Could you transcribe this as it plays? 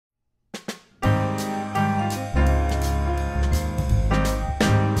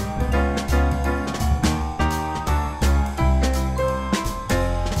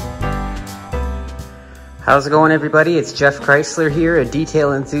How's it going, everybody? It's Geoff Chrysler here, a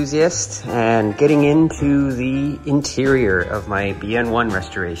detail enthusiast, and getting into the interior of my BN1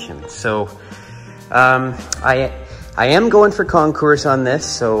 restoration. So I am going for concours on this.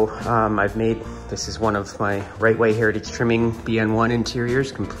 So this is one of my Rightway Heritage Trimming BN1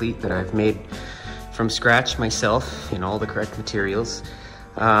 interiors, complete, that I've made from scratch myself in all the correct materials.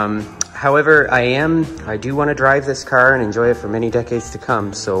 However, I do want to drive this car and enjoy it for many decades to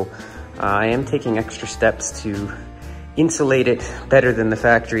come. So I am taking extra steps to insulate it better than the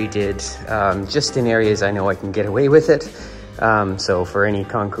factory did, just in areas I know I can get away with it. So for any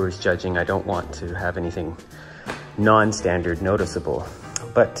concours judging, I don't want to have anything non-standard noticeable.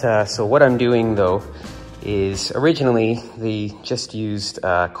 But so what I'm doing though is originally they just used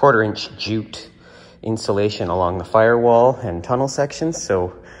 1/4 inch jute insulation along the firewall and tunnel sections.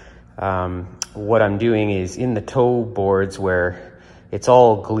 So what I'm doing is in the toe boards where it's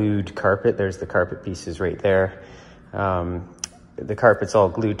all glued carpet, there's the carpet pieces right there. The carpet's all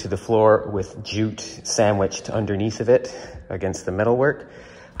glued to the floor with jute sandwiched underneath of it against the metalwork.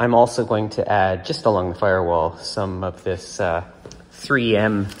 I'm also going to add, just along the firewall, some of this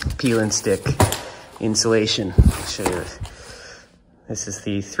 3M peel and stick insulation. I'll show you. This is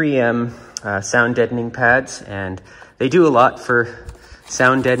the 3M sound deadening pads, and they do a lot for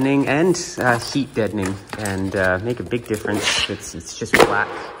sound deadening and heat deadening, and make a big difference. It's just black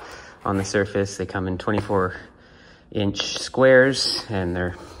on the surface. They come in 24-inch squares, and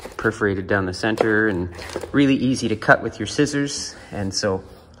they're perforated down the center and really easy to cut with your scissors. And so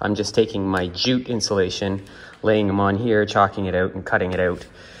I'm just taking my jute insulation, laying them on here, chalking it out and cutting it out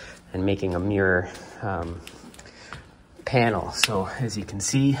and making a mirror panel. So as you can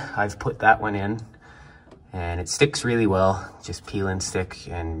see, I've put that one in, and it sticks really well. Just peel and stick,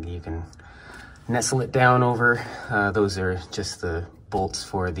 and you can nestle it down over. Those are just the bolts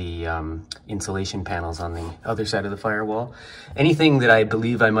for the insulation panels on the other side of the firewall. Anything that I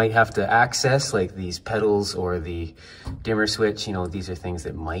believe I might have to access, like these pedals or the dimmer switch, you know, these are things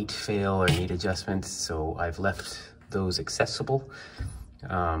that might fail or need adjustments, so I've left those accessible.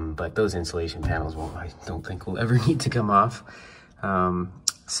 But those insulation panels I don't think will ever need to come off.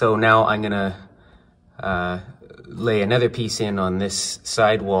 So now I'm gonna lay another piece in on this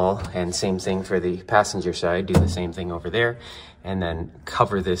side wall, and same thing for the passenger side, do the same thing over there, and then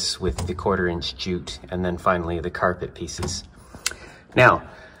cover this with the 1/4 inch jute, and then finally the carpet pieces. Now,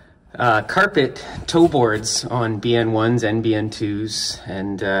 carpet toe boards on BN1s and BN2s,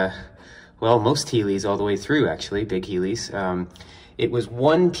 and well, most Heelys all the way through, actually, big Heelys. It was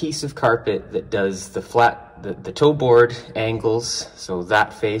one piece of carpet that does the the toe board angles, so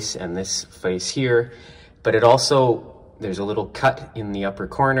that face and this face here, but it also, there's a little cut in the upper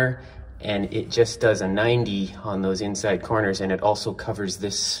corner, and it just does a 90 on those inside corners, and it also covers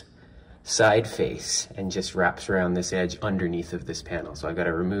this side face and just wraps around this edge underneath of this panel. So I've got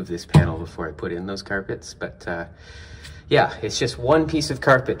to remove this panel before I put in those carpets, but yeah, it's just one piece of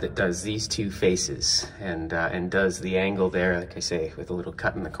carpet that does these two faces and does the angle there, like I say, with a little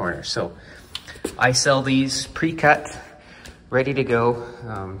cut in the corner. So I sell these pre-cut, ready to go.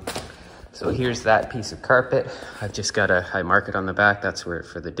 So here's that piece of carpet. I've just got I mark it on the back. That's where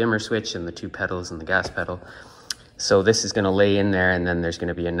for the dimmer switch and the 2 pedals and the gas pedal. So this is gonna lay in there, and then there's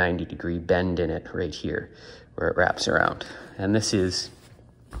gonna be a 90-degree bend in it right here where it wraps around. And this is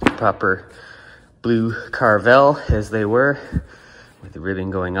proper blue Carvel, as they were, with the ribbon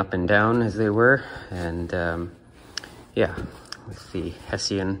going up and down as they were. And yeah, with the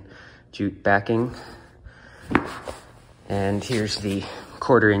Hessian jute backing. And here's the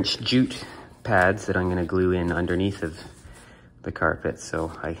 1/4 inch jute pads that I'm going to glue in underneath of the carpet.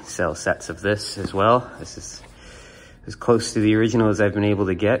 So I sell sets of this as well. This is as close to the original as I've been able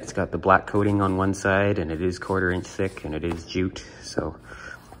to get. It's got the black coating on one side, and it is 1/4 inch thick, and it is jute. So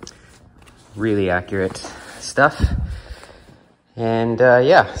really accurate stuff. And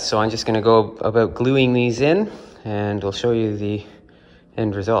yeah, so I'm just going to go about gluing these in, and we'll show you the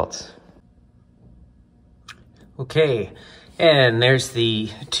end results. Okay, and there's the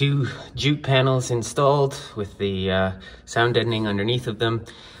 2 jute panels installed with the sound deadening underneath of them.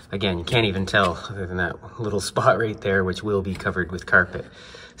 Again, you can't even tell other than that little spot right there, which will be covered with carpet.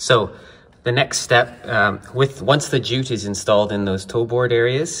 So the next step, once the jute is installed in those toe board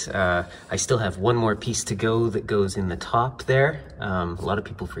areas, I still have one more piece to go that goes in the top there. A lot of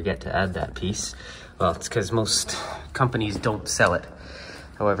people forget to add that piece. Well, it's because most companies don't sell it.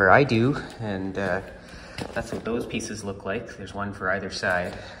 However, I do, and that's what those pieces look like. There's one for either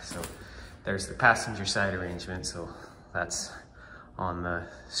side. So there's the passenger side arrangement. So that's on the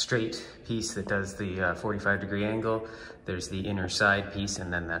straight piece that does the 45-degree angle. There's the inner side piece,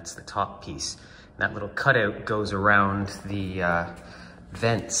 and then that's the top piece. that little cutout goes around the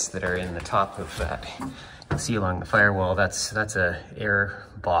vents that are in the top of that. You can see along the firewall, that's a air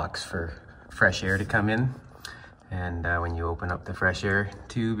box for fresh air to come in. And when you open up the fresh air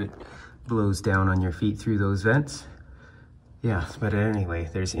tube, it blows down on your feet through those vents. Yeah, but anyway,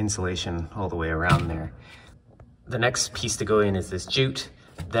 there's insulation all the way around there. The next piece to go in is this jute.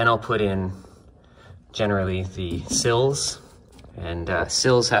 Then I'll put in generally the sills. And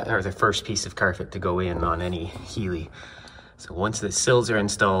sills are the first piece of carpet to go in on any Heeley. So once the sills are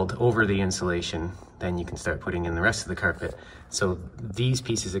installed over the insulation, then you can start putting in the rest of the carpet. So these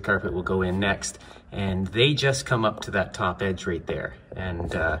pieces of carpet will go in next, and they just come up to that top edge right there.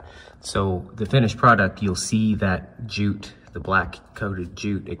 And so the finished product, you'll see that jute, the black coated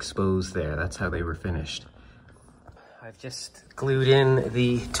jute exposed there. That's how they were finished. I've just glued in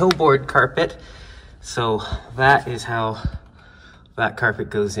the toe board carpet. So that is how that carpet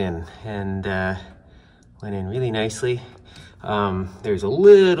goes in, and went in really nicely. There's a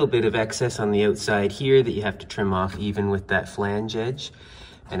little bit of excess on the outside here that you have to trim off even with that flange edge.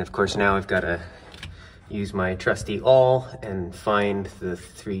 And of course now I've got to use my trusty awl and find the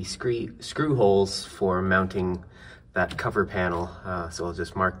 3 screw holes for mounting that cover panel. So I'll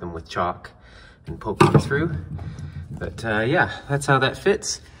just mark them with chalk and poke them through. But yeah, that's how that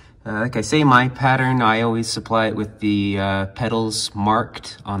fits. Like I say, my pattern, I always supply it with the petals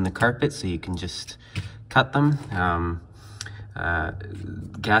marked on the carpet, so you can just cut them.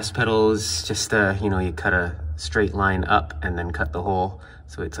 Gas pedals, just you know, you cut a straight line up and then cut the hole,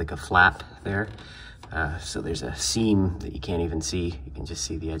 so it's like a flap there. So there's a seam that you can't even see. You can just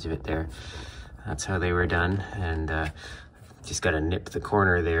see the edge of it there. That's how they were done, and just got to nip the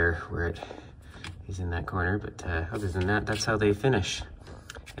corner there where it is in that corner. But other than that, that's how they finish.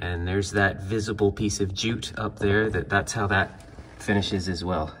 And there's that visible piece of jute up there. That's how that finishes as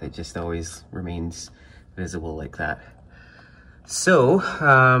well. It just always remains visible like that. So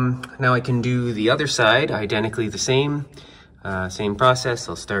now I can do the other side identically the same. Same process.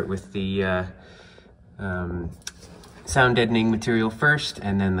 I'll start with the sound deadening material first,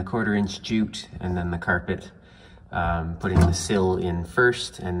 and then the 1/4 inch jute, and then the carpet. Putting the sill in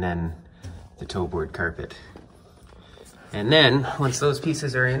first, and then the toe board carpet. And then once those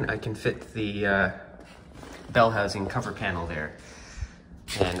pieces are in, I can fit the bell housing cover panel there.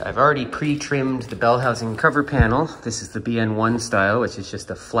 And I've already pre-trimmed the bell housing cover panel. This is the BN1 style, which is just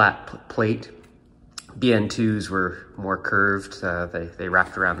a flat plate. BN2s were more curved. They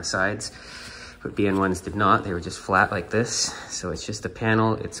wrapped around the sides, but BN1s did not. They were just flat like this. So it's just a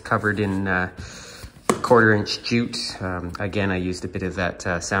panel. It's covered in 1/4 inch jute. Again, I used a bit of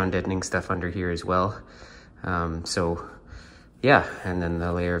that sound deadening stuff under here as well. So yeah, and then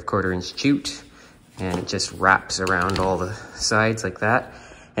the layer of 1/4 inch jute, and it just wraps around all the sides like that.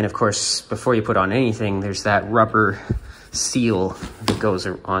 And of course, before you put on anything, there's that rubber seal that goes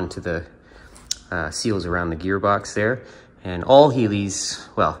onto the seals around the gearbox there. And all Heeleys,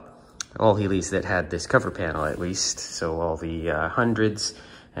 well, all Heeleys that had this cover panel at least, so all the 100s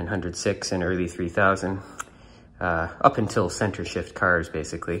and 106 and early 3000, up until center shift cars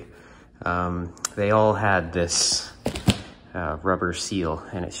basically, they all had this rubber seal,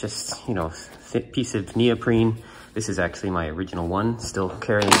 and it's just, you know, thick piece of neoprene. This is actually my original one, still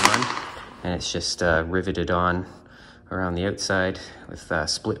carrying on, and it's just riveted on around the outside with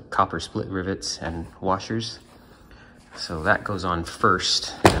copper split rivets and washers. So that goes on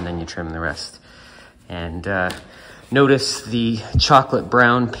first, and then you trim the rest. And notice the chocolate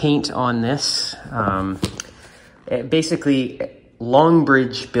brown paint on this. Basically,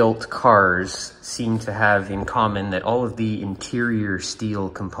 Longbridge built cars seem to have in common that all of the interior steel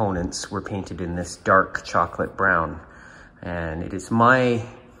components were painted in this dark chocolate brown. And it is my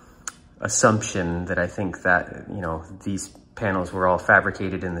assumption that I think that, you know, these panels were all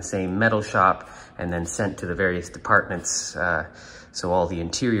fabricated in the same metal shop and then sent to the various departments. So all the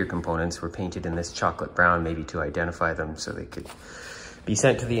interior components were painted in this chocolate brown, maybe to identify them so they could be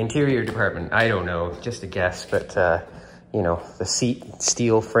sent to the interior department. I don't know, just a guess, but you know, the seat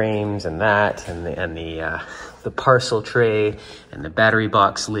steel frames and that, and the parcel tray and the battery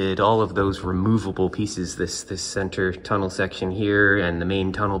box lid, all of those removable pieces, this center tunnel section here and the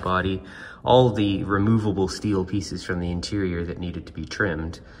main tunnel body, all the removable steel pieces from the interior that needed to be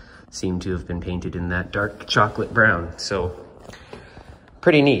trimmed seem to have been painted in that dark chocolate brown. So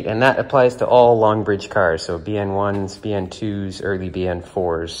pretty neat, and that applies to all Longbridge cars, so BN1s, BN2s, early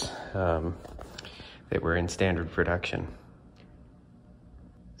BN4s that were in standard production.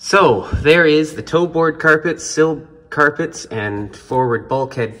 So there is the toe board carpets, sill carpets, and forward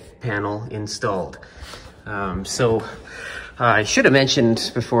bulkhead panel installed. So I should have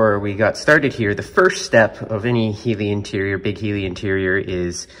mentioned before we got started here, the first step of any Healy interior, big Healy interior,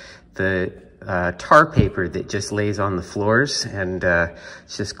 is the tar paper that just lays on the floors, and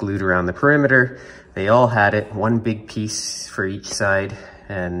it's just glued around the perimeter. They all had it, one big piece for each side,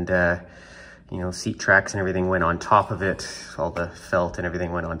 and you know, seat tracks and everything went on top of it. All the felt and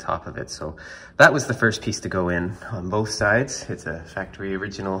everything went on top of it. So that was the first piece to go in on both sides. It's a factory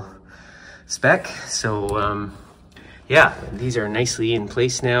original spec. So yeah, these are nicely in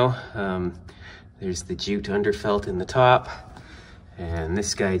place now. There's the jute underfelt in the top, and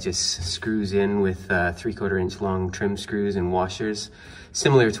this guy just screws in with 3/4 inch long trim screws and washers,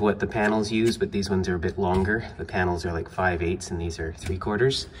 similar to what the panels use, but these ones are a bit longer. The panels are like 5/8 and these are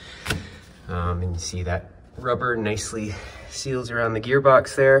 3/4. And you see that rubber nicely seals around the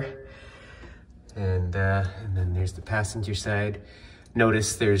gearbox there. And then there's the passenger side.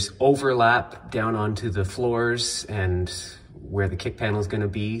 Notice there's overlap down onto the floors and where the kick panel is going to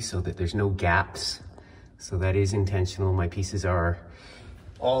be, so that there's no gaps. So that is intentional. My pieces are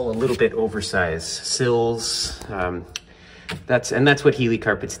all a little bit oversized. Sills, that's what Healy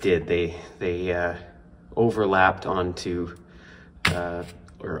carpets did. They overlapped onto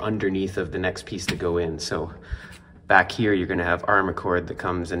or underneath of the next piece to go in. So back here, you're gonna have Armacord that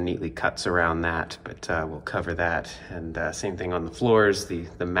comes and neatly cuts around that, but we'll cover that. And same thing on the floors, the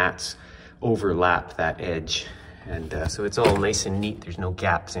mats overlap that edge. And so it's all nice and neat, there's no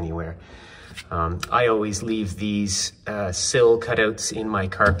gaps anywhere. I always leave these sill cutouts in my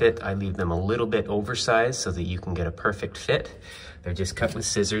carpet. I leave them a little bit oversized so that you can get a perfect fit. They're just cut with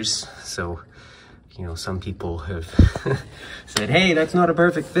scissors, so you know, some people have said, hey, that's not a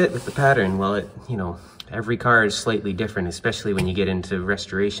perfect fit with the pattern. Well, you know, every car is slightly different, especially when you get into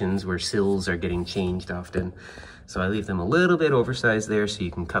restorations where sills are getting changed often. So I leave them a little bit oversized there so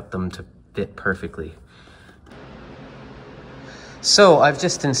you can cut them to fit perfectly. So I've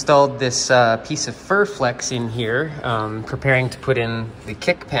just installed this piece of Furflex in here, preparing to put in the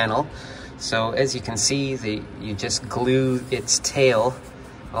kick panel. So as you can see, you just glue its tail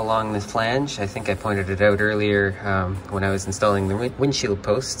along the flange. I think I pointed it out earlier when I was installing the windshield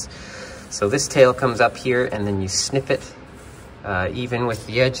posts. So this tail comes up here and then you snip it even with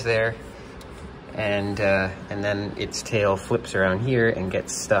the edge there, and then its tail flips around here and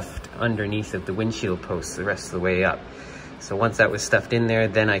gets stuffed underneath of the windshield posts the rest of the way up. So once that was stuffed in there,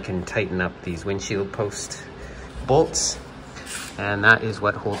 then I can tighten up these windshield post bolts, and that is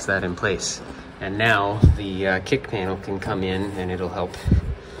what holds that in place. And now the kick panel can come in and it'll help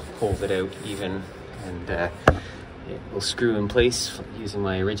hold it out even, and it will screw in place using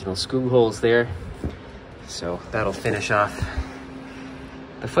my original screw holes there. So that'll finish off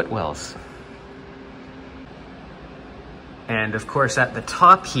the footwells. And of course at the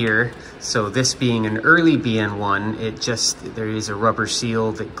top here, so this being an early BN1, there is a rubber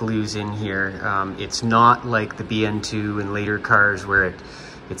seal that glues in here. It's not like the BN2 and later cars where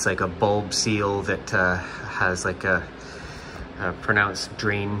it's like a bulb seal that has like a pronounced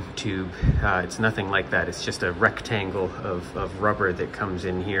drain tube. It's nothing like that. It's just a rectangle of rubber that comes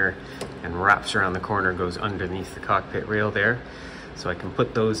in here and wraps around the corner, goes underneath the cockpit rail there. So I can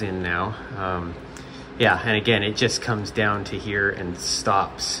put those in now. Yeah, and again, it just comes down to here and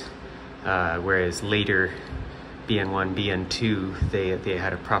stops. Whereas later BN1, BN2, they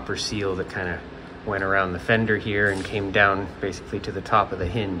had a proper seal that kind of went around the fender here and came down basically to the top of the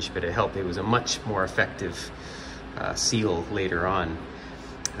hinge, but it was a much more effective seal later on.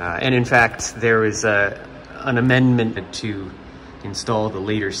 And in fact, there was an amendment to install the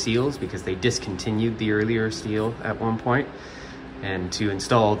later seals because they discontinued the earlier seal at one point. And to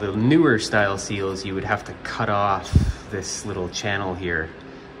install the newer style seals, you would have to cut off this little channel here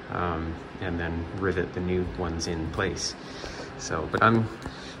and then rivet the new ones in place. So, but I'm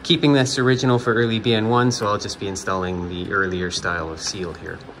keeping this original for early BN1, so I'll just be installing the earlier style of seal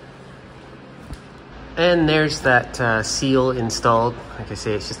here. And there's that seal installed. Like I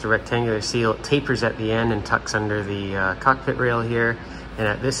say, it's just a rectangular seal. It tapers at the end and tucks under the cockpit rail here. And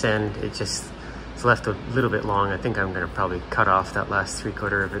at this end, it's left a little bit long. I think I'm gonna probably cut off that last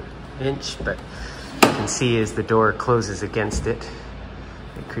 3/4 of an inch, but you can see as the door closes against it,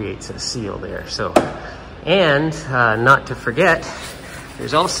 it creates a seal there. So, and not to forget,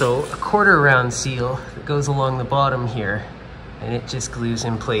 there's also a 1/4 round seal that goes along the bottom here, and it just glues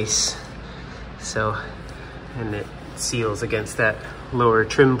in place. So, and it seals against that lower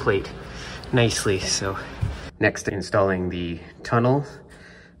trim plate nicely. So next, installing the tunnel.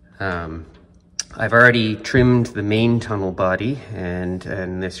 I've already trimmed the main tunnel body and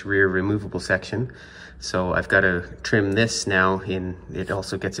this rear removable section. So I've got to trim this now. It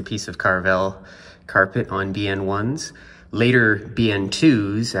also gets a piece of Carvel carpet on BN1s, later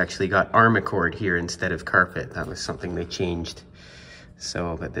BN2s actually got armacord here instead of carpet. That was something they changed.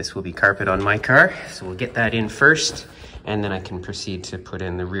 So, but this will be carpet on my car. So we'll get that in first, and then I can proceed to put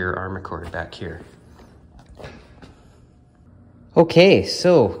in the rear armacord back here. Okay,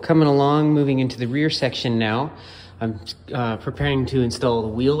 so coming along, moving into the rear section now. I'm preparing to install the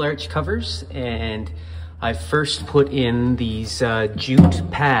wheel arch covers, and I first put in these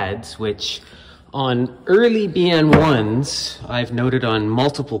jute pads, which on early BN1s, I've noted on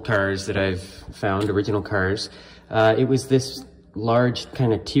multiple cars that I've found, original cars, it was this large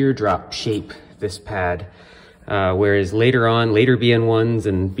kind of teardrop shape, this pad. Whereas later on, later BN1s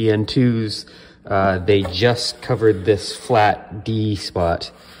and BN2s, they just covered this flat D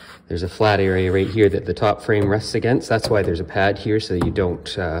spot. There's a flat area right here that the top frame rests against. That's why there's a pad here, so that you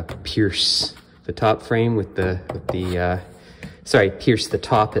don't pierce the top frame with pierce the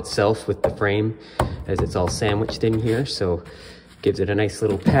top itself with the frame, as it's all sandwiched in here. So gives it a nice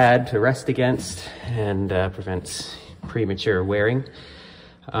little pad to rest against and prevents premature wearing.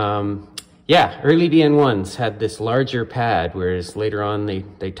 Yeah, early BN1s had this larger pad, whereas later on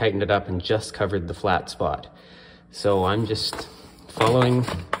they tightened it up and just covered the flat spot. So I'm just following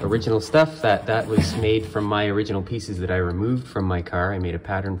original stuff. That was made from my original pieces that I removed from my car. I made a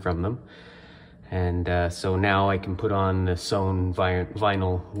pattern from them. And so now I can put on the sewn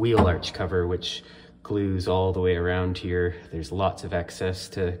vinyl wheel arch cover, which glues all the way around here. There's lots of excess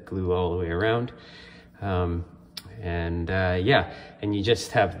to glue all the way around. Yeah, and you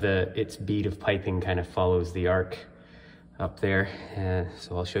just have its bead of piping kind of follows the arc up there.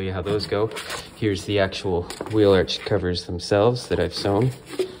 So I'll show you how those go. Here's the actual wheel arch covers themselves that I've sewn.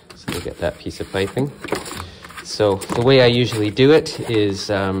 So you get that piece of piping. So the way I usually do it is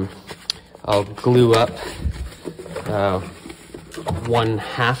I'll glue up one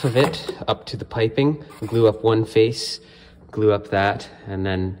half of it up to the piping, glue up one face, glue up that, and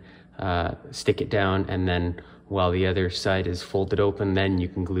then stick it down, and then while the other side is folded open, then you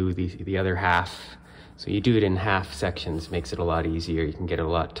can glue the other half. So you do it in half sections, makes it a lot easier. You can get it a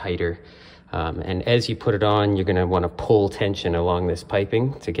lot tighter. And as you put it on, you're gonna wanna pull tension along this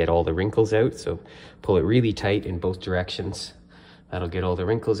piping to get all the wrinkles out. So pull it really tight in both directions. That'll get all the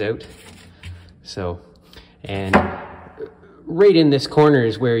wrinkles out. So, and right in this corner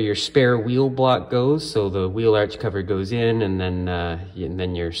is where your spare wheel block goes. So the wheel arch cover goes in, and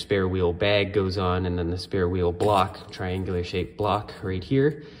then your spare wheel bag goes on, and then the spare wheel block, triangular shaped block right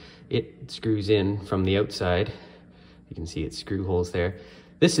here, it screws in from the outside. You can see its screw holes there.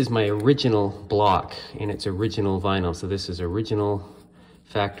 This is my original block in its original vinyl. So this is original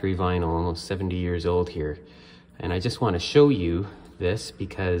factory vinyl, almost 70 years old here. And I just want to show you this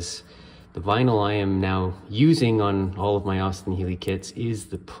because the vinyl I am now using on all of my Austin Healey kits is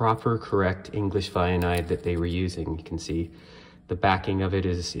the proper, correct English Vianide that they were using. You can see the backing of it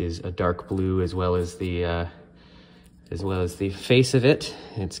is a dark blue, as well as the face of it.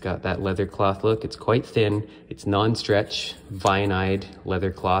 It's got that leather cloth look. It's quite thin. It's non-stretch Vianide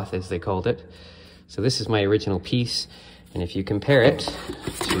leather cloth, as they called it. So this is my original piece, and if you compare it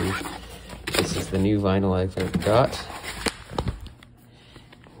to, this is the new vinyl I've got.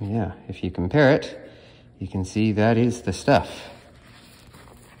 Yeah, if you compare it, you can see that is the stuff.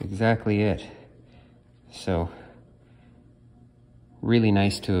 Exactly it. So, really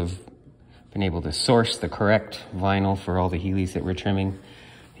nice to have been able to source the correct vinyl for all the Healeys that we're trimming.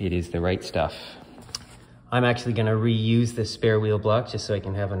 It is the right stuff. I'm actually gonna reuse this spare wheel block just so I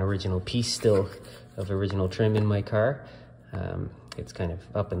can have an original piece still of original trim in my car. It's kind of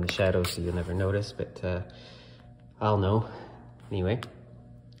up in the shadow so you'll never notice, but I'll know anyway.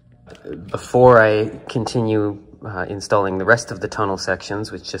 Before I continue installing the rest of the tunnel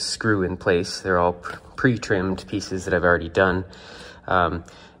sections, which just screw in place, they're all pre-trimmed pieces that I've already done.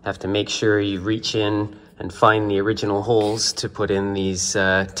 Have to make sure you reach in and find the original holes to put in these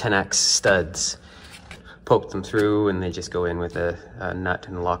 10X studs. Poke them through and they just go in with a nut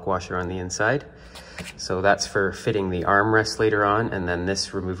and a lock washer on the inside. So that's for fitting the armrest later on, and then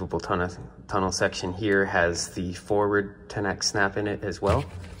this removable tunnel section here has the forward 10X snap in it as well.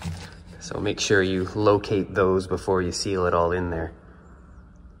 So make sure you locate those before you seal it all in there.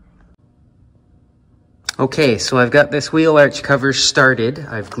 Okay, so I've got this wheel arch cover started.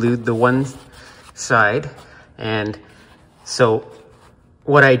 I've glued the one side, and so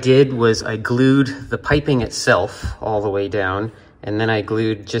what I did was I glued the piping itself all the way down, and then I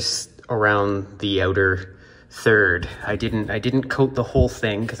glued just around the outer third. I didn't coat the whole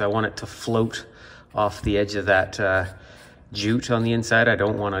thing because I want it to float off the edge of that jute on the inside. I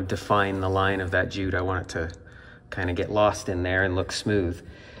don't want to define the line of that jute. I want it to kind of get lost in there and look smooth.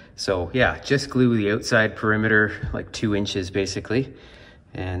 So yeah, just glue the outside perimeter like 2 inches basically.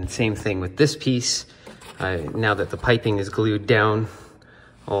 And same thing with this piece. Now that the piping is glued down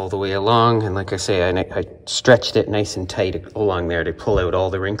all the way along, and like I say, I stretched it nice and tight along there to pull out all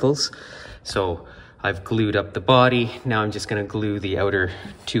the wrinkles. So I've glued up the body. Now I'm just gonna glue the outer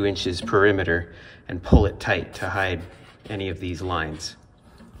 2 inches perimeter and pull it tight to hide any of these lines.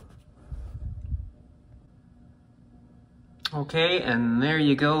 Okay, and there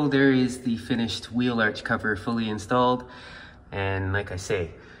you go. There is the finished wheel arch cover fully installed. And like I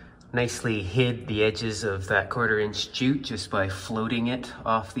say, nicely hid the edges of that 1/4 inch jute just by floating it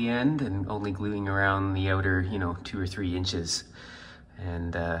off the end and only gluing around the outer, 2 or 3 inches.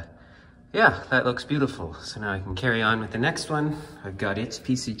 And yeah, that looks beautiful. So now I can carry on with the next one. I've got its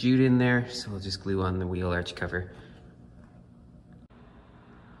piece of jute in there, so I'll just glue on the wheel arch cover.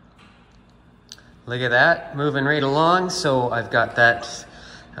 Look at that, moving right along. So I've got that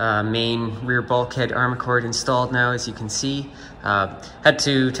main rear bulkhead armor cord installed now, as you can see. Had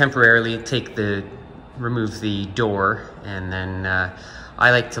to temporarily remove the door, and then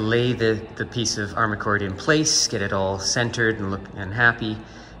I like to lay the piece of armor cord in place, get it all centered and happy,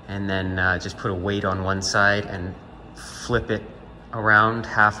 and then just put a weight on one side and flip it around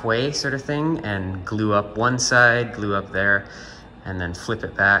halfway sort of thing, and glue up one side, glue up there, and then flip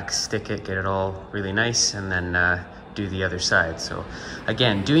it back, stick it, get it all really nice, and then do the other side. So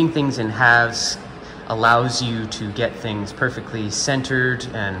again, doing things in halves allows you to get things perfectly centered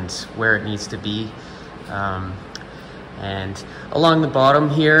and where it needs to be. And along the bottom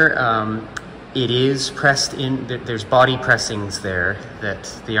here, it is pressed in, there's body pressings there that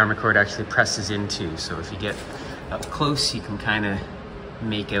the armor cord actually presses into. So if you get up close, you can kind of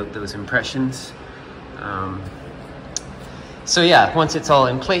make out those impressions. So yeah, once it's all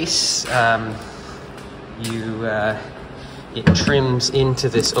in place, it trims into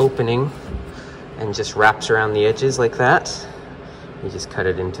this opening and just wraps around the edges like that. You just cut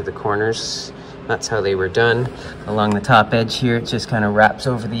it into the corners. That's how they were done. Along the top edge here, it just kind of wraps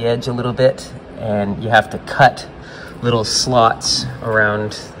over the edge a little bit, and you have to cut little slots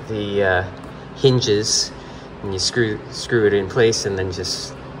around the hinges, and you screw it in place, and then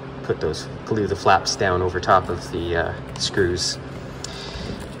just glue the flaps down over top of the screws.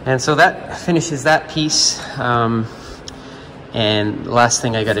 And so that finishes that piece. And the last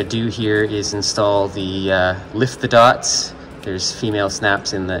thing I got to do here is install the lift the dots. There's female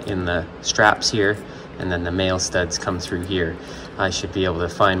snaps in the straps here, and then the male studs come through here. I should be able to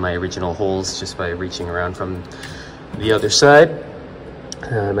find my original holes just by reaching around from the other side.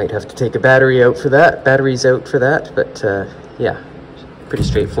 I might have to take batteries out for that, but yeah, pretty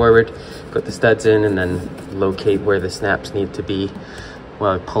straightforward. Put the studs in and then locate where the snaps need to be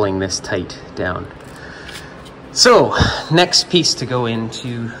while pulling this tight down. So next piece to go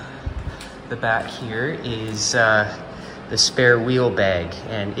into the back here is the spare wheel bag,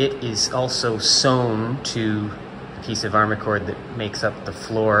 and it is also sewn to a piece of armor cord that makes up the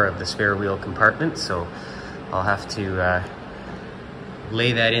floor of the spare wheel compartment. So I'll have to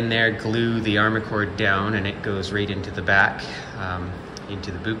lay that in there, glue the armor cord down, and it goes right into the back,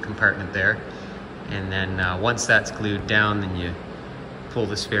 into the boot compartment there. And then once that's glued down, then you pull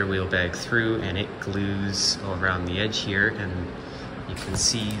the spare wheel bag through, and it glues around the edge here. And you can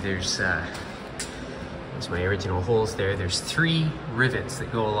see there's my original holes there. There's 3 rivets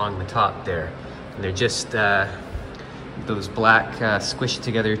that go along the top there, and they're just those black squished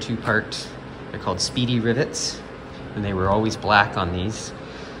together 2-part, they're called speedy rivets, and they were always black on these.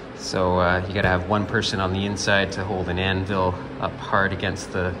 So you got to have one person on the inside to hold an anvil up hard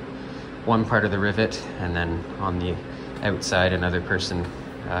against the one part of the rivet, and then on the outside another person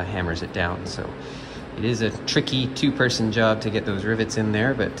hammers it down. So it is a tricky 2-person job to get those rivets in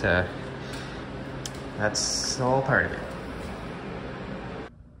there, but that's all part of it.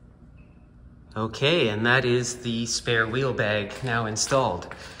 Okay, and that is the spare wheel bag now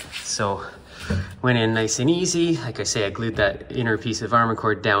installed. So went in nice and easy. Like I say, I glued that inner piece of armor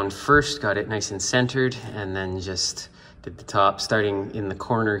cord down first, got it nice and centered, and then just did the top, starting in the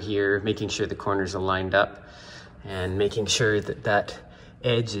corner here, making sure the corners are lined up, and making sure that that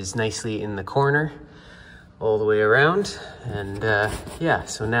edge is nicely in the corner all the way around. And yeah,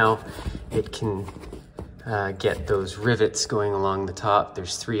 so now it can get those rivets going along the top.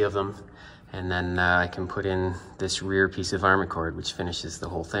 There's 3 of them. And then I can put in this rear piece of armor cord, which finishes the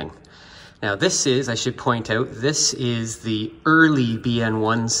whole thing. Now this is, I should point out, this is the early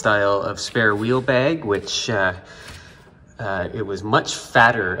BN1 style of spare wheel bag, which it was much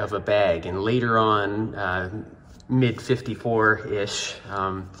fatter of a bag. And later on, mid 54-ish,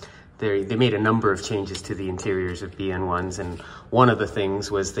 they made a number of changes to the interiors of BN1s, and one of the things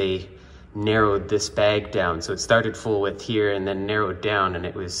was they narrowed this bag down. So it started full width here and then narrowed down, and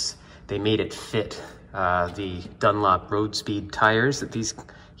they made it fit the Dunlop road speed tires that these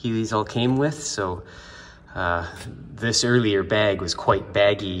Heelys all came with. So this earlier bag was quite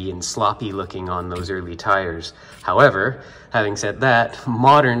baggy and sloppy looking on those early tires. However, having said that,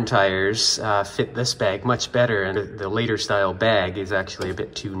 modern tires fit this bag much better, and the later style bag is actually a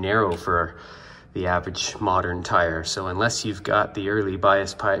bit too narrow for the average modern tire. So unless you've got the early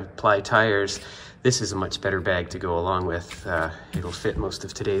bias ply tires, this is a much better bag to go along with. It'll fit most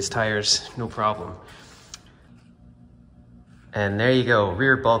of today's tires, no problem. And there you go,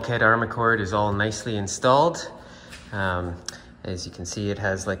 rear bulkhead armacord is all nicely installed. As you can see, it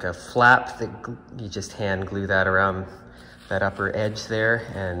has like a flap that you just hand glue that around that upper edge there,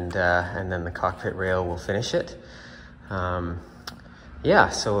 and then the cockpit rail will finish it. Yeah,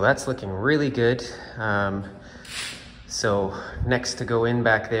 so that's looking really good. So next to go in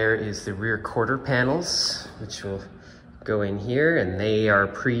back there is the rear quarter panels, which will go in here, and they are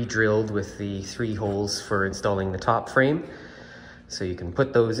pre-drilled with the 3 holes for installing the top frame. So you can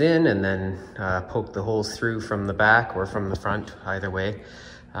put those in and then poke the holes through from the back or from the front, either way.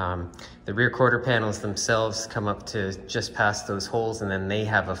 The rear quarter panels themselves come up to just past those holes, and then they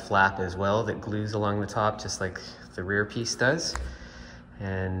have a flap as well that glues along the top, just like the rear piece does.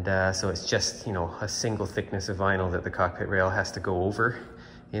 And so it's just, you know, a single thickness of vinyl that the cockpit rail has to go over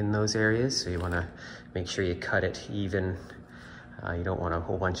in those areas. So you want to make sure you cut it even. You don't want a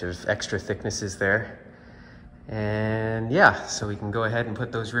whole bunch of extra thicknesses there. And yeah, so we can go ahead and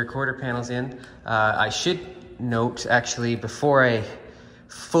put those rear quarter panels in. I should note, actually, before I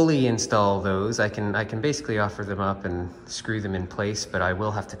fully install those, I can basically offer them up and screw them in place, but I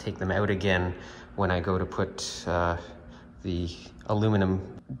will have to take them out again when I go to put the aluminum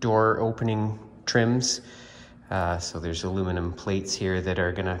door opening trims. So there's aluminum plates here that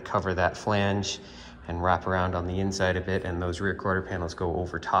are gonna cover that flange and wrap around on the inside of it, and those rear quarter panels go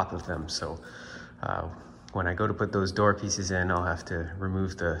over top of them. So when I go to put those door pieces in, I'll have to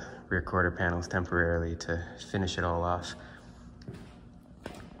remove the rear quarter panels temporarily to finish it all off.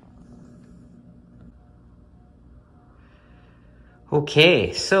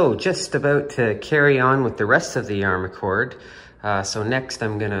 Okay, so just about to carry on with the rest of the armacord. So next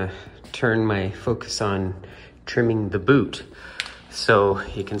I'm gonna turn my focus on trimming the boot. So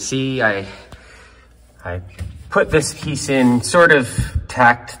you can see I put this piece in, sort of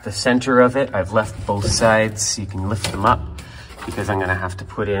tacked the center of it. I've left both sides, you can lift them up, because I'm gonna have to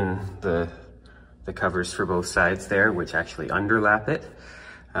put in the covers for both sides there, which actually underlap it.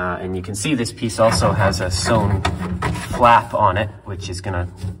 And you can see this piece also has a sewn flap on it, which is gonna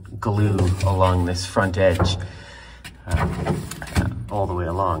glue along this front edge all the way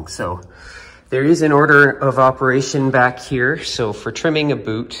along. So there is an order of operation back here. So for trimming a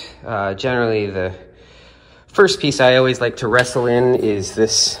boot, generally the first piece I always like to wrestle in is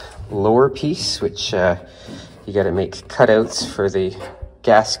this lower piece, which you gotta make cutouts for the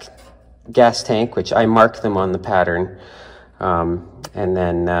gas tank, which I mark them on the pattern. And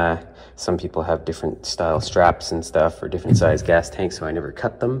then some people have different style straps and stuff, or different size gas tanks, so I never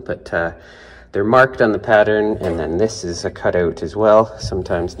cut them, but they're marked on the pattern. And then this is a cutout as well.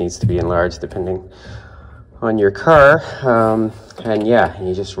 Sometimes needs to be enlarged depending on your car. And yeah,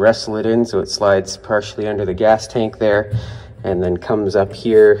 you just wrestle it in so it slides partially under the gas tank there, and then comes up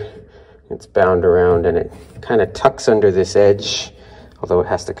here. It's bound around and it kind of tucks under this edge, although it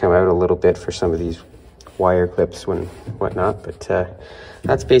has to come out a little bit for some of these wire clips and whatnot, but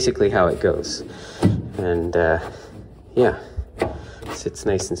that's basically how it goes. And yeah, sits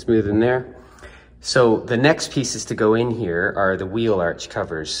nice and smooth in there. So the next pieces to go in here are the wheel arch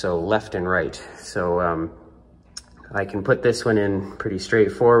covers, so left and right. So I can put this one in pretty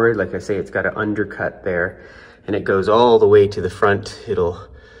straightforward. Like I say, it's got an undercut there, and it goes all the way to the front. It'll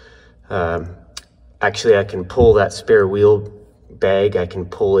actually, I can pull that spare wheel bag, I can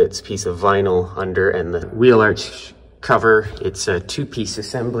pull its piece of vinyl under, and the wheel arch cover, it's a 2-piece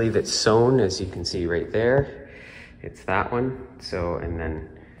assembly that's sewn, as you can see right there. It's that one. So, and then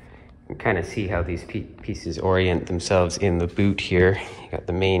you can kind of see how these pieces orient themselves in the boot here. You got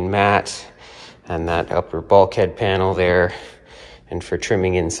the main mat and that upper bulkhead panel there. And for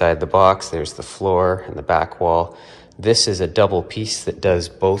trimming inside the box, there's the floor and the back wall. This is a double piece that does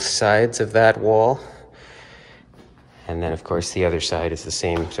both sides of that wall. And then of course the other side is the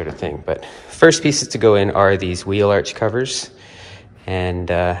same sort of thing. But first pieces to go in are these wheel arch covers, and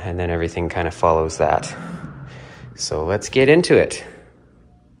then everything kind of follows that. So let's get into it.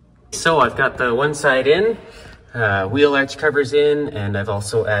 So I've got the one side in. wheel arch covers in, and I've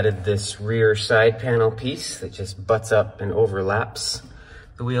also added this rear side panel piece that just butts up and overlaps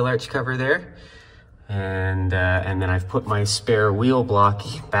the wheel arch cover there. And then I've put my spare wheel block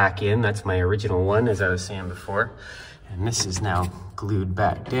back in. That's my original one, as I was saying before. And this is now glued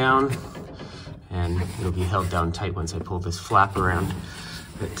back down, and it'll be held down tight once I pull this flap around.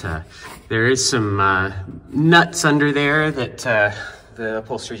 But there is some nuts under there that the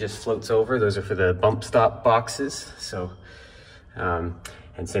upholstery just floats over. Those are for the bump stop boxes. So, and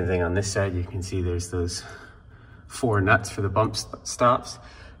same thing on this side. You can see there's those 4 nuts for the bump stops.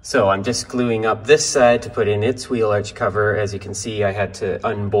 So I'm just gluing up this side to put in its wheel arch cover. As you can see, I had to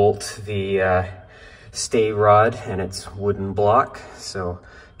unbolt the stay rod and its wooden block. So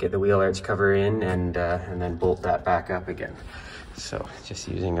get the wheel arch cover in and then bolt that back up again. So just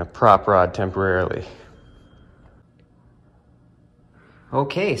using a prop rod temporarily.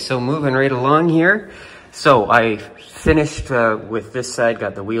 Okay, so moving right along here. So I finished with this side,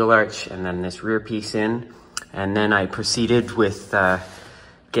 got the wheel arch and then this rear piece in. And then I proceeded with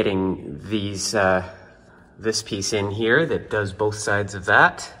getting these this piece in here that does both sides of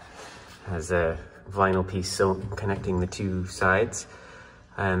that. Has a vinyl piece so connecting the 2 sides.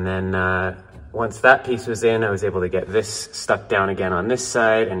 And then once that piece was in, I was able to get this stuck down again on this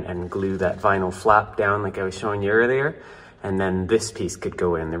side and glue that vinyl flap down like I was showing you earlier. And then this piece could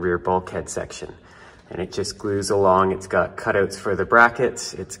go in the rear bulkhead section. And it just glues along. It's got cutouts for the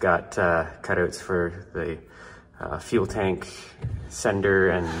brackets. It's got cutouts for the fuel tank sender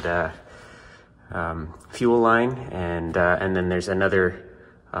and fuel line. And then there's another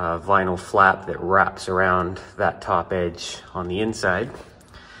vinyl flap that wraps around that top edge on the inside.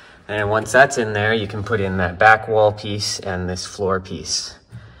 And once that's in there, you can put in that back wall piece and this floor piece.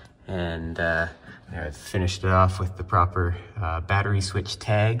 And I've finished it off with the proper battery switch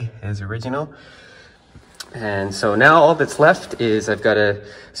tag as original. And so now all that's left is I've got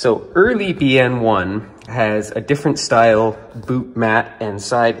so early BN1 has a different style boot mat and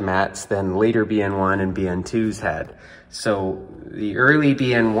side mats than later BN1 and BN2s had. So the early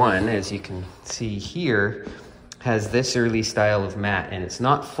BN1, as you can see here, has this early style of mat, and it's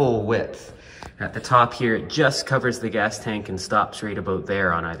not full width. At the top here, it just covers the gas tank and stops right about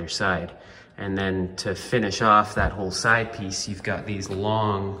there on either side. And then to finish off that whole side piece, you've got these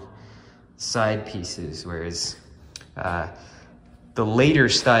long side pieces, whereas the later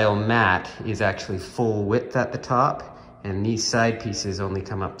style mat is actually full width at the top, and these side pieces only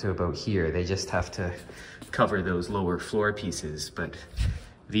come up to about here. They just have to cover those lower floor pieces, but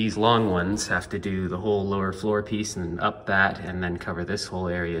these long ones have to do the whole lower floor piece and up that, and then cover this whole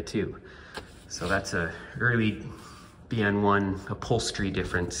area too. So that's a early BN1 upholstery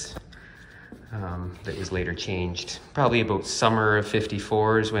difference that was later changed. Probably about summer of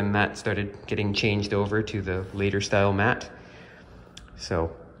 '54 is when that started getting changed over to the later style mat.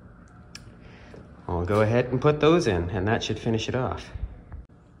 So I'll go ahead and put those in, and that should finish it off.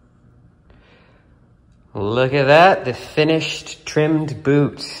 Look at that, the finished trimmed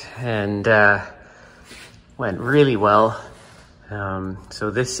boot, and went really well.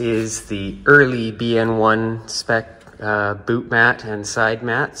 So this is the early BN1 spec boot mat and side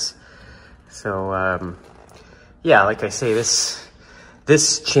mats. So yeah, like I say,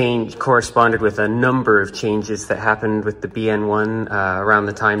 this change corresponded with a number of changes that happened with the BN1 around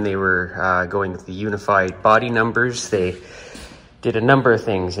the time they were going with the unified body numbers. They did a number of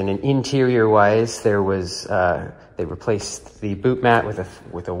things, and in interior wise, there was they replaced the boot mat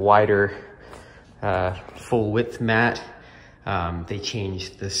with a wider full width mat. They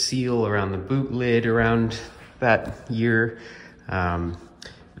changed the seal around the boot lid around that year.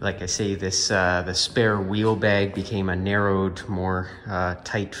 Like I say, this the spare wheel bag became a narrowed, more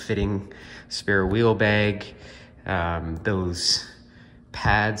tight-fitting spare wheel bag. Those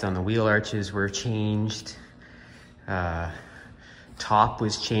pads on the wheel arches were changed. Top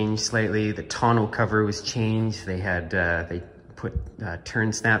was changed slightly. The tonneau cover was changed. They had they put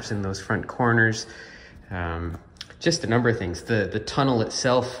turn snaps in those front corners. Just a number of things. The tunnel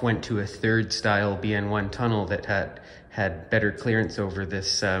itself went to a third style BN1 tunnel that had better clearance over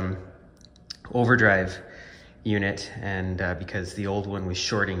this overdrive unit, and because the old one was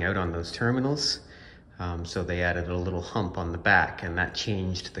shorting out on those terminals, so they added a little hump on the back, and that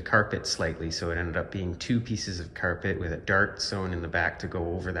changed the carpet slightly, so it ended up being 2 pieces of carpet with a dart sewn in the back to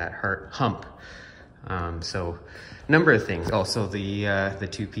go over that hump. So a number of things. Also, the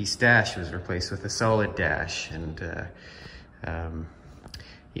 2-piece dash was replaced with a solid dash, and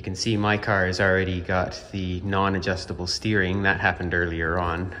you can see my car has already got the non-adjustable steering. That happened earlier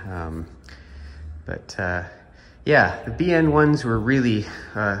on. But yeah, the BN1s were really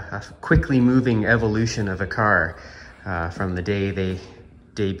a quickly moving evolution of a car from the day they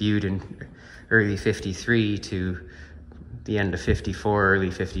debuted in early 53 to the end of 54,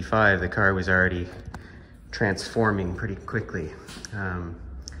 early 55. The car was already transforming pretty quickly.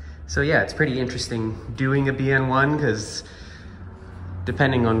 So yeah, it's pretty interesting doing a BN1 because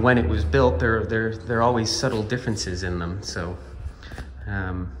depending on when it was built, there are always subtle differences in them. So,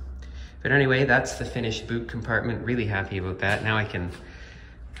 but anyway, that's the finished boot compartment. Really happy about that. Now I can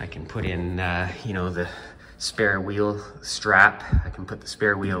put in, you know, the spare wheel strap. I can put the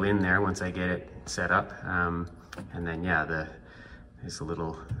spare wheel in there once I get it set up. And then, yeah, there's a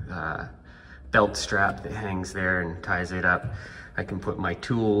little belt strap that hangs there and ties it up. I can put my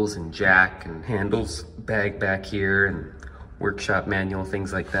tools and jack and handles bag back here and workshop manual,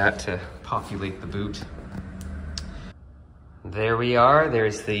 things like that to populate the boot. There we are.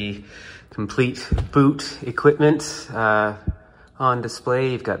 There's the complete boot equipment on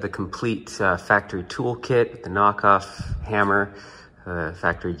display. You've got the complete factory toolkit, the knockoff hammer,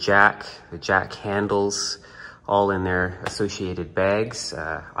 factory jack, the jack handles, all in their associated bags.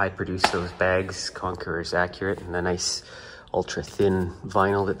 I produced those bags, Conqueror's Accurate, and the nice ultra thin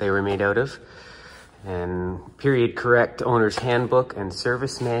vinyl that they were made out of. And period correct owner's handbook and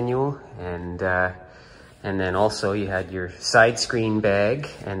service manual, and then also you had your side screen bag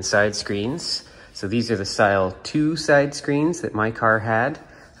and side screens. So these are the style 2 side screens that my car had.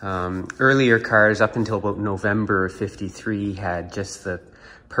 Earlier cars up until about November of 53 had just the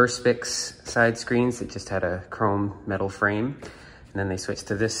Perspex side screens that just had a chrome metal frame. And then they switched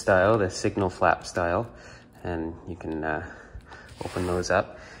to this style, the signal flap style, and you can open those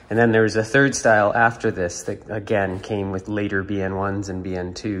up. And then there was a third style after this that again came with later BN1s and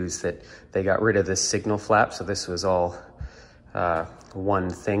BN2s that they got rid of this signal flap. So this was all one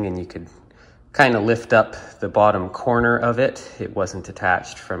thing, and you could kind of lift up the bottom corner of it. It wasn't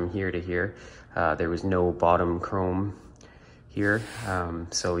attached from here to here. There was no bottom chrome here.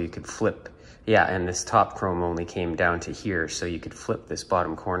 So you could flip, yeah, and this top chrome only came down to here. So you could flip this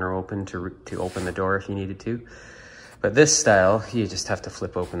bottom corner open to open the door if you needed to. But this style, you just have to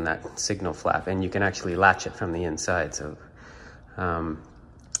flip open that signal flap, and you can actually latch it from the inside. So, and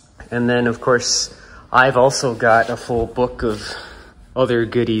then of course, I've also got a full book of other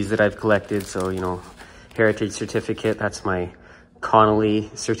goodies that I've collected. So, you know, heritage certificate, that's my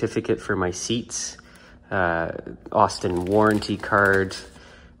Connolly certificate for my seats, Austin warranty card,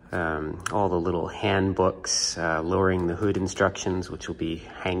 all the little handbooks, lowering the hood instructions, which will be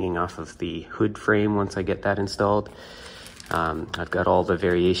hanging off of the hood frame once I get that installed. I've got all the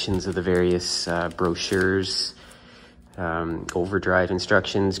variations of the various brochures, overdrive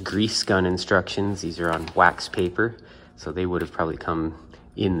instructions, grease gun instructions. These are on wax paper, so they would have probably come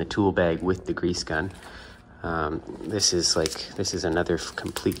in the tool bag with the grease gun. This is another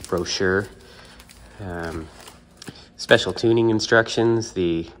complete brochure. Special tuning instructions,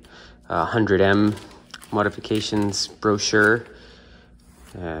 the 100M modifications brochure,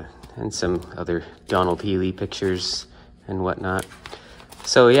 and some other Donald Healy pictures and whatnot.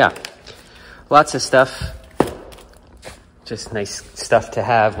 So yeah, lots of stuff. Just nice stuff to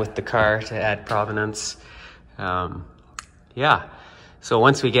have with the car to add provenance. Yeah, so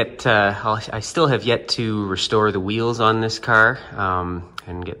once we get, I still have yet to restore the wheels on this car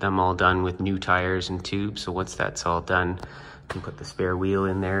and get them all done with new tires and tubes. So once that's all done, I can put the spare wheel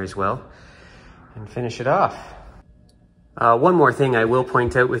in there as well and finish it off. One more thing I will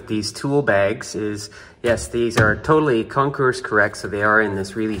point out with these tool bags is, yes, these are totally Conqueror's correct, so they are in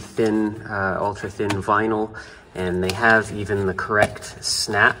this really thin, ultra thin vinyl, and they have even the correct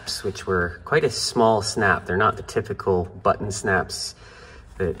snaps, which were quite a small snap. They're not the typical button snaps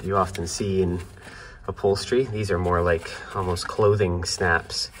that you often see in upholstery. These are more like almost clothing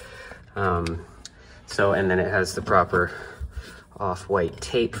snaps. So, and then it has the proper off-white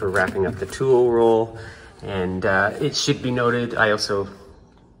tape for wrapping up the tool roll. And it should be noted, I also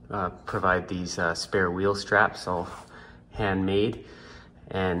provide these spare wheel straps, all handmade.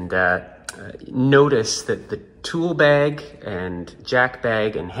 And notice that the tool bag and jack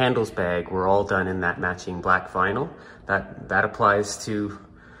bag and handles bag were all done in that matching black vinyl. That applies to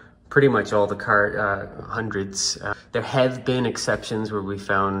pretty much all the car hundreds. There have been exceptions where we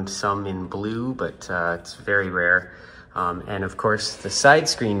found some in blue, but it's very rare. And of course, the side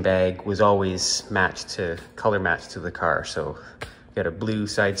screen bag was always color matched to the car. So we got a blue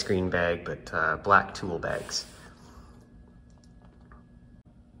side screen bag, but black tool bags.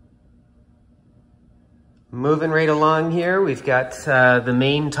 Moving right along here, we've got the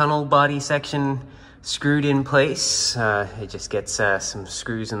main tunnel body section screwed in place. It just gets some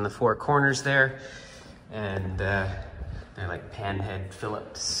screws in the 4 corners there. and they're like panhead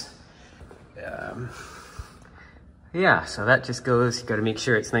Phillips. Yeah, so that just goes, you gotta make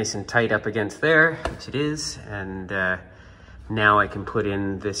sure it's nice and tight up against there, which it is, and now I can put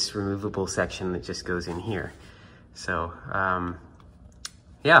in this removable section that just goes in here. So,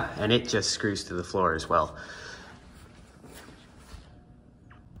 yeah, and it just screws to the floor as well.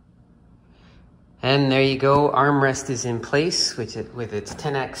 And there you go, armrest is in place with its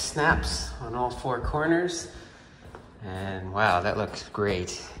 10x snaps on all 4 corners. And wow, that looks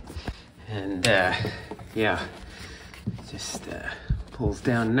great. And yeah, just pulls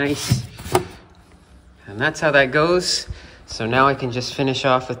down nice. And that's how that goes. So now I can just finish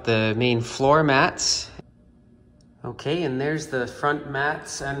off with the main floor mats. Okay, and there's the front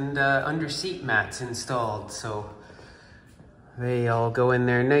mats and under seat mats installed. So they all go in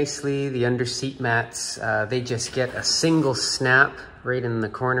there nicely. The under seat mats, they just get a single snap right in the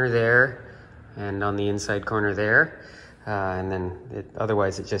corner there and on the inside corner there. And then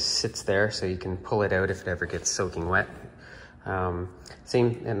otherwise it just sits there, so you can pull it out if it ever gets soaking wet.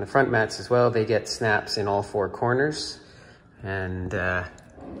 Same in the front mats as well. They get snaps in all 4 corners. And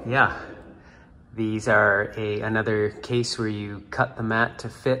yeah, these are another case where you cut the mat to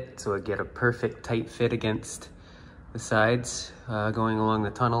fit, so it get a perfect tight fit against the sides going along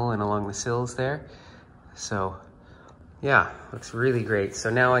the tunnel and along the sills there. So yeah, looks really great. So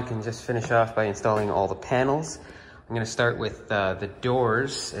now I can just finish off by installing all the panels. I'm going to start with the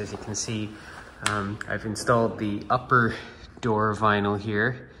doors. As you can see, I've installed the upper door vinyl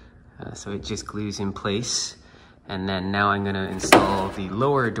here, so it just glues in place. And then now I'm going to install the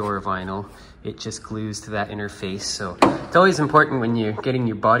lower door vinyl. It just glues to that interface. So it's always important when you're getting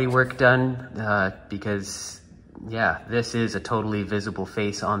your body work done, because yeah, this is a totally visible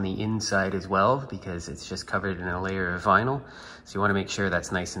face on the inside as well, because it's just covered in a layer of vinyl. So you want to make sure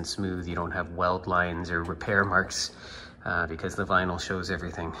that's nice and smooth. You don't have weld lines or repair marks, because the vinyl shows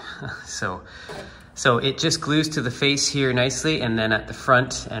everything. So it just glues to the face here nicely, and then at the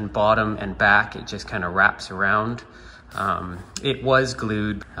front and bottom and back, it just kind of wraps around. It was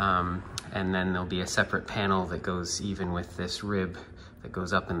glued, and then there'll be a separate panel that goes even with this rib that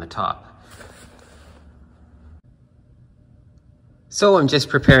goes up in the top. So I'm just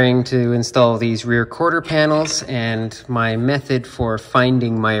preparing to install these rear quarter panels, and my method for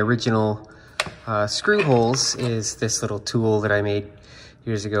finding my original screw holes is this little tool that I made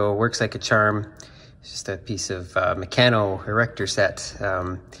years ago. It works like a charm. It's just a piece of Meccano erector set.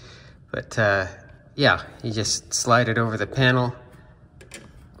 Yeah, you just slide it over the panel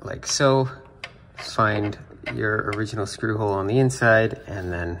like so. Find your original screw hole on the inside,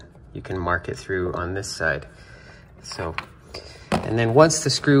 and then you can mark it through on this side. So, and then once the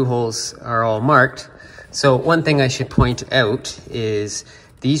screw holes are all marked, so one thing I should point out is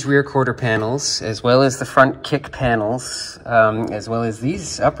these rear quarter panels, as well as the front kick panels, as well as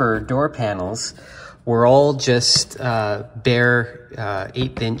these upper door panels, were all just bare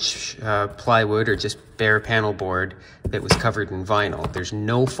 1/8" plywood, or just bare panel board that was covered in vinyl. There's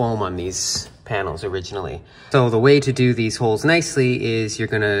no foam on these panels originally. So the way to do these holes nicely is you're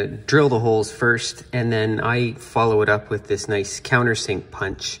gonna drill the holes first, and then I follow it up with this nice countersink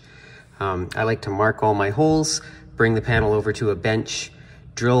punch. I like to mark all my holes, bring the panel over to a bench,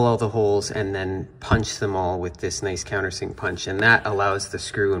 drill all the holes, and then punch them all with this nice countersink punch. And that allows the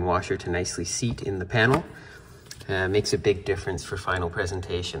screw and washer to nicely seat in the panel. Makes a big difference for final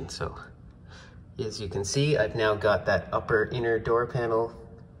presentation. So as you can see, I've now got that upper inner door panel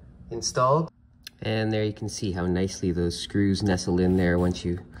installed. And there you can see how nicely those screws nestle in there once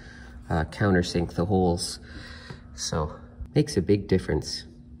you countersink the holes. So makes a big difference.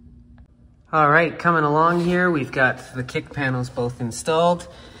 All right, coming along here, we've got the kick panels both installed.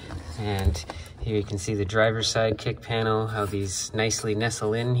 And here you can see the driver's side kick panel, how these nicely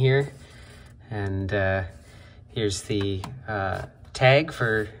nestle in here. And here's the tag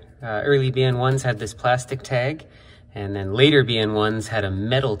for early BN1s had this plastic tag. And then later BN1s had a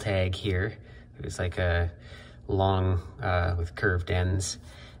metal tag here. It was like a long with curved ends.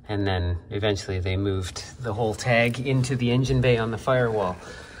 And then eventually they moved the whole tag into the engine bay on the firewall.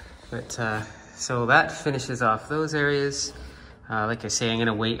 But so that finishes off those areas. Like I say, I'm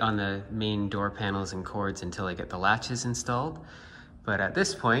gonna wait on the main door panels and cords until I get the latches installed. But at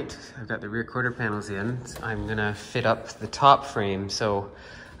this point, I've got the rear quarter panels in. I'm gonna fit up the top frame. So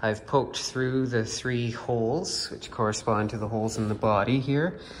I've poked through the 3 holes, which correspond to the holes in the body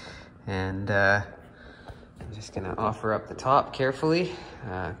here. And I'm just gonna offer up the top carefully,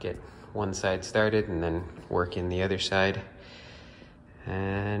 get one side started, and then work in the other side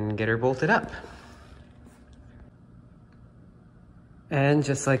and get her bolted up. And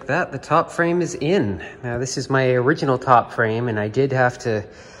just like that, the top frame is in. Now this is my original top frame, and I did have to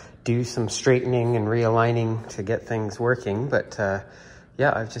do some straightening and realigning to get things working, but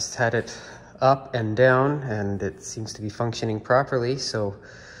yeah, I've just had it up and down and it seems to be functioning properly, so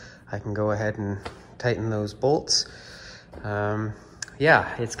I can go ahead and tighten those bolts. Yeah,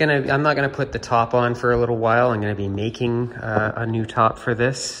 I'm not gonna put the top on for a little while. I'm gonna be making a new top for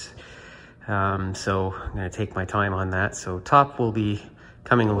this. So I'm gonna take my time on that. So top will be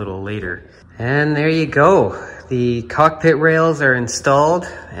coming a little later. And there you go. The cockpit rails are installed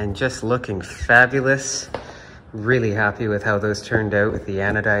and just looking fabulous. Really happy with how those turned out with the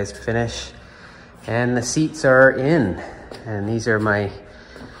anodized finish. And the seats are in. And these are my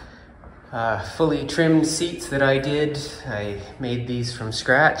fully trimmed seats that I did. I made these from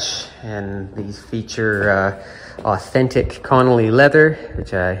scratch, and these feature authentic Connolly leather,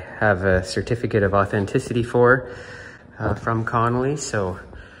 which I have a certificate of authenticity for from Connolly, so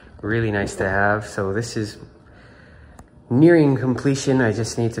really nice to have. So this is nearing completion. I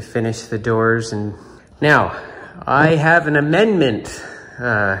just need to finish the doors. And now I have an amendment.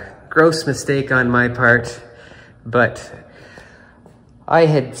 Gross mistake on my part, but I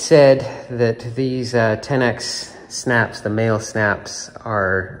had said that these 10X snaps, the male snaps,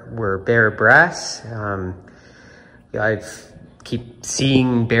 were bare brass. I keep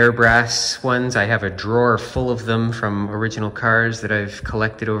seeing bare brass ones. I have a drawer full of them from original cars that I've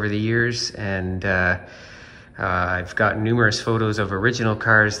collected over the years, and I've got numerous photos of original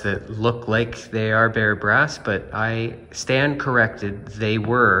cars that look like they are bare brass, but I stand corrected. They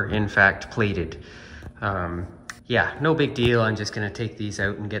were, in fact, plated. Yeah, no big deal. I'm just gonna take these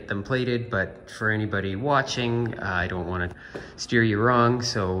out and get them plated, but for anybody watching, I don't wanna steer you wrong.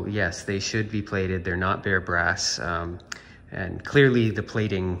 So yes, they should be plated. They're not bare brass. And clearly the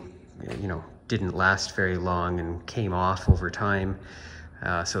plating, didn't last very long and came off over time.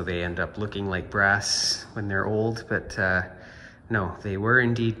 So they end up looking like brass when they're old, but no, they were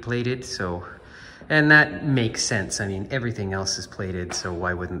indeed plated. And that makes sense. I mean, everything else is plated, so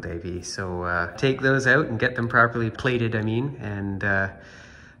why wouldn't they be? So take those out and get them properly plated, and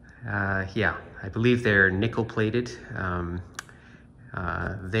yeah, I believe they're nickel plated.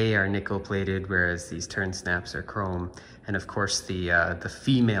 They are nickel plated, whereas these turn snaps are chrome. And of course, the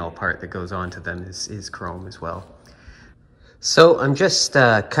female part that goes onto them is chrome as well. So I'm just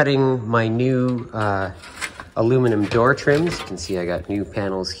cutting my new aluminum door trims. You can see I got new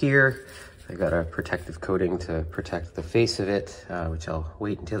panels here. I got a protective coating to protect the face of it, which I'll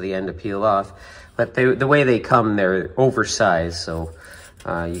wait until the end to peel off. But the way they come, they're oversized, so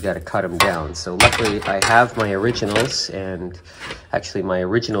you got to cut them down. So luckily I have my originals, and actually my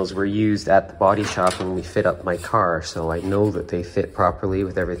originals were used at the body shop when we fit up my car, so I know that they fit properly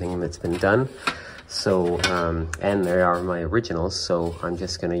with everything that's been done. So, and they are my originals, so I'm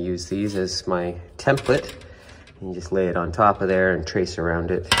just going to use these as my template. You just lay it on top of there and trace around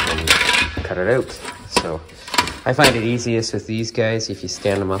it and cut it out. So I find it easiest with these guys if you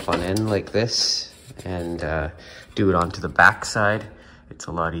stand them up on end like this and do it onto the back side. It's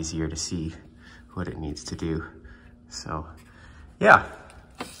a lot easier to see what it needs to do. So yeah,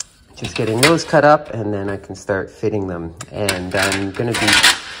 just getting those cut up, and then I can start fitting them. And I'm gonna be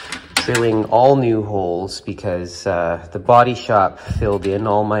drilling all new holes because the body shop filled in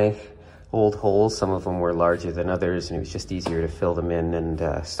all my old holes. Some of them were larger than others, and it was just easier to fill them in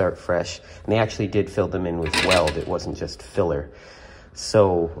and start fresh. And they actually did fill them in with weld. It wasn't just filler.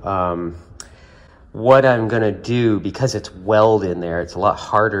 So what I'm gonna do, because it's weld in there, it's a lot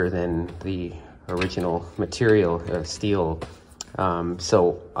harder than the original material, steel.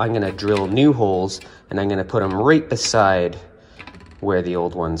 So I'm gonna drill new holes, and I'm gonna put them right beside where the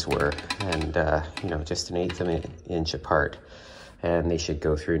old ones were, and just 1/8 of an inch apart. And they should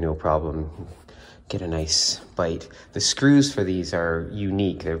go through no problem, get a nice bite. The screws for these are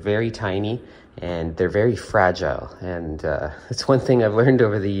unique. They're very tiny and they're very fragile. And it's one thing I've learned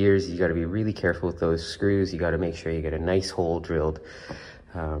over the years. You gotta be really careful with those screws. You gotta make sure you get a nice hole drilled.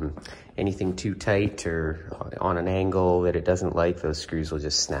 Anything too tight or on an angle that it doesn't like, those screws will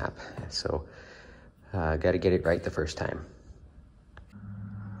just snap. So gotta get it right the first time.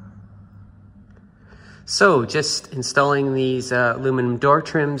 So just installing these aluminum door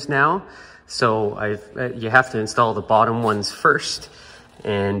trims now. So you have to install the bottom ones first,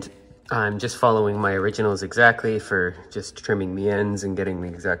 and I'm just following my originals exactly for just trimming the ends and getting the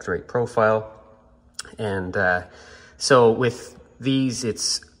exact right profile. And so with these,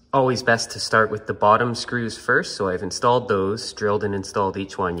 it's always best to start with the bottom screws first. So I've installed those, drilled and installed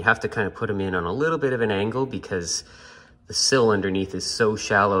each one. You have to kind of put them in on a little bit of an angle because the sill underneath is so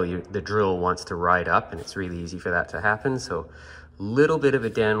shallow, the drill wants to ride up, and it's really easy for that to happen. So little bit of a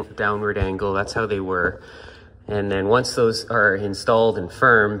downward angle. That's how they were. And then once those are installed and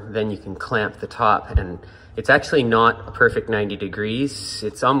firm, then you can clamp the top. And it's actually not a perfect 90 degrees.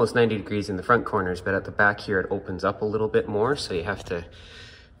 It's almost 90 degrees in the front corners, but at the back here, it opens up a little bit more. So you have to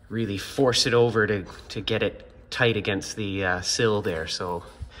really force it over to get it tight against the sill there. So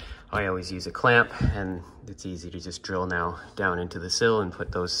I always use a clamp, and it's easy to just drill now down into the sill and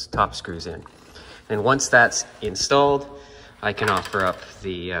put those top screws in. And once that's installed, I can offer up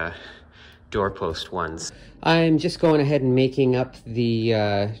the doorpost ones. I'm just going ahead and making up the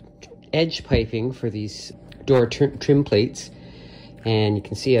edge piping for these door trim plates. And you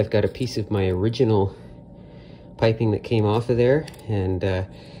can see I've got a piece of my original piping that came off of there. And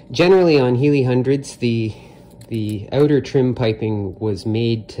generally on Healy 100s, the outer trim piping was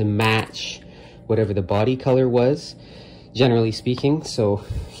made to match whatever the body color was, generally speaking. So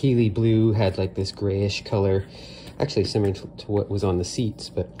Healy blue had like this grayish color, actually similar to what was on the seats,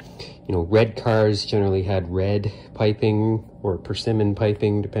 but you know, red cars generally had red piping or persimmon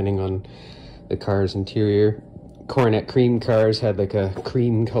piping, depending on the car's interior. Coronet cream cars had like a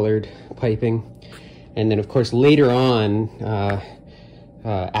cream colored piping. And then of course later on,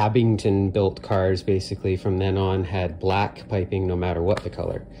 Abington built cars basically from then on had black piping no matter what the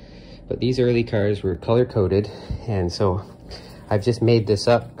color. But these early cars were color coded, and so I've just made this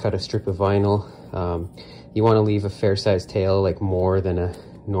up, cut a strip of vinyl. You want to leave a fair sized tail, like more than a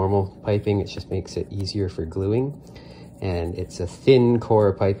normal piping. It just makes it easier for gluing. And it's a thin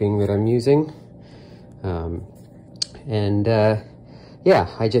core piping that I'm using. Yeah,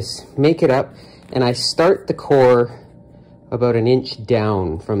 I just make it up and I start the core about an inch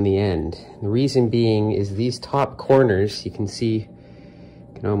down from the end. The reason being is these top corners, you can see,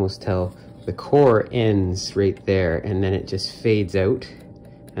 you can almost tell the core ends right there, and then it just fades out,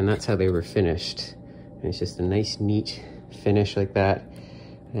 and that's how they were finished. And it's just a nice neat finish like that.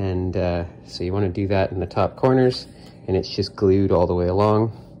 And so you want to do that in the top corners, and it's just glued all the way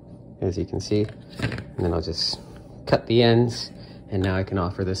along, as you can see. And then I'll just cut the ends, and now I can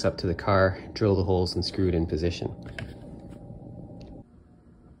offer this up to the car, drill the holes and screw it in position.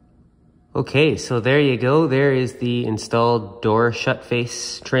 Okay, so there you go. There is the installed door shut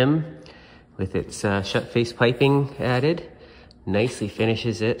face trim with its shut face piping added. Nicely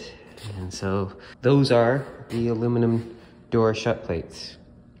finishes it. And so those are the aluminum door shut plates.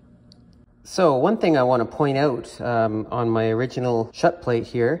 So one thing I want to point out on my original shut plate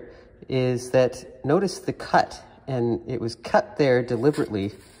here is that notice the cut, and it was cut there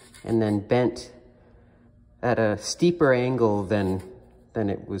deliberately and then bent at a steeper angle than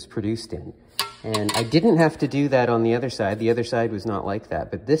it was produced in. And I didn't have to do that on the other side. The other side was not like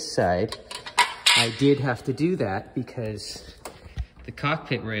that, but this side I did have to do that because the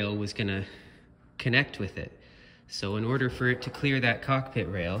cockpit rail was gonna connect with it. So in order for it to clear that cockpit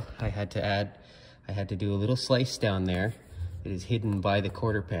rail, I had to do a little slice down there that is hidden by the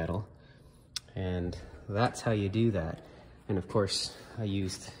quarter panel. And that's how you do that. And of course I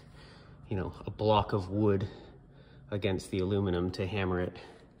used, you know, a block of wood against the aluminum to hammer it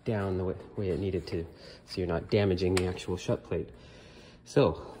down the way it needed to, so you're not damaging the actual shut plate.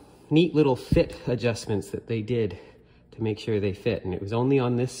 So neat little fit adjustments that they did to make sure they fit. And it was only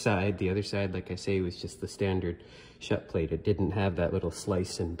on this side. The other side, like I say, was just the standard shut plate. It didn't have that little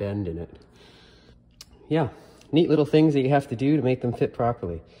slice and bend in it. Yeah, neat little things that you have to do to make them fit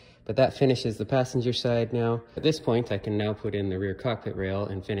properly. But that finishes the passenger side now. At this point, I can now put in the rear cockpit rail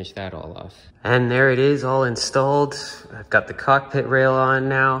and finish that all off. And there it is, all installed. I've got the cockpit rail on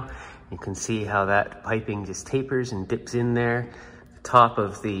now. You can see how that piping just tapers and dips in there. The top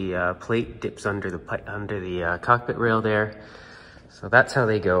of the plate dips under the cockpit rail there. So that's how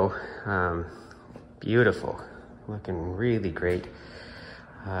they go. Beautiful, looking really great.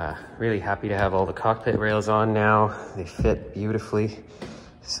 Really happy to have all the cockpit rails on now. They fit beautifully.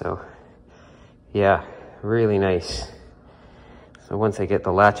 So yeah, really nice. So once I get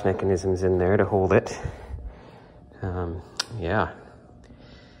the latch mechanisms in there to hold it, yeah,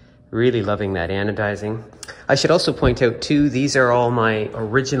 really loving that anodizing. I should also point out too, these are all my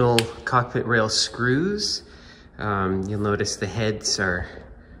original cockpit rail screws. You'll notice the heads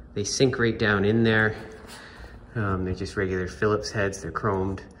they sink right down in there. They're just regular Phillips heads, they're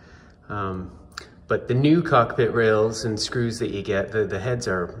chromed. But the new cockpit rails and screws that you get, the heads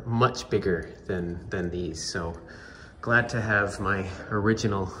are much bigger than these. So glad to have my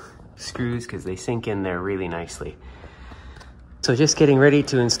original screws because they sink in there really nicely. So just getting ready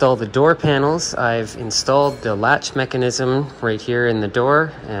to install the door panels. I've installed the latch mechanism right here in the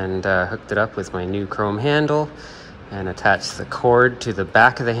door and hooked it up with my new chrome handle and attached the cord to the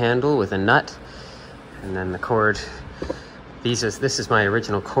back of the handle with a nut. And then the cord This is my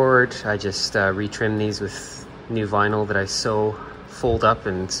original cord. I just retrimmed these with new vinyl that I fold up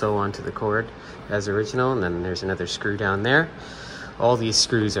and sew onto the cord as original, and then there's another screw down there. All these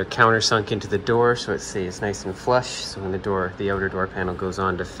screws are countersunk into the door, so it stays nice and flush, so when the outer door panel goes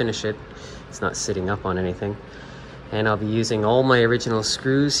on to finish it, it's not sitting up on anything. And I'll be using all my original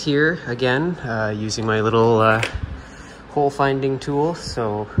screws here again, using my little hole finding tool.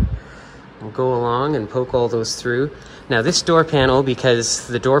 So I'll go along and poke all those through. Now this door panel, because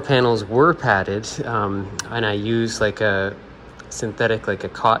the door panels were padded, and I use like a synthetic, like a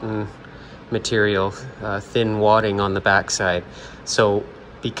cotton material, thin wadding on the backside. So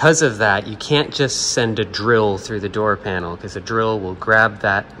because of that, you can't just send a drill through the door panel, because a drill will grab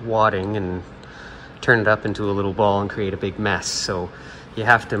that wadding and turn it up into a little ball and create a big mess. So you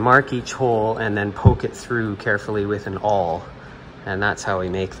have to mark each hole and then poke it through carefully with an awl. And that's how we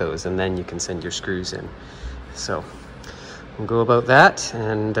make those. And then you can send your screws in. So we'll go about that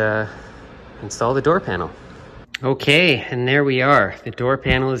and install the door panel. Okay, and there we are. The door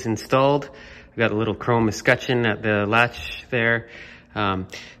panel is installed. We've got a little chrome escutcheon at the latch there.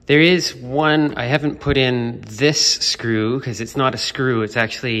 There is one, I haven't put in this screw because it's not a screw, it's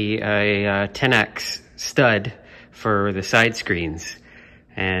actually a 10X stud for the side screens.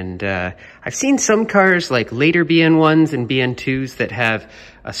 And I've seen some cars, like later BN1s and BN2s, that have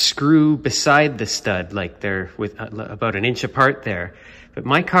a screw beside the stud, like they're with about an inch apart there. But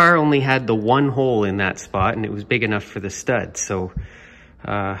my car only had the one hole in that spot, and it was big enough for the stud. So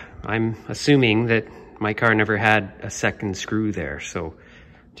I'm assuming that my car never had a second screw there. So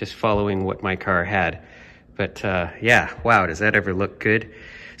just following what my car had. But yeah, wow, does that ever look good?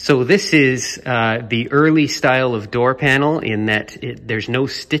 So this is the early style of door panel in that there's no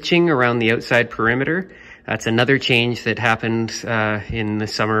stitching around the outside perimeter. That's another change that happened in the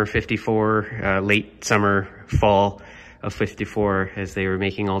summer of 54, late summer, fall of 54, as they were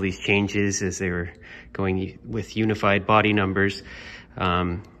making all these changes, as they were going with unified body numbers.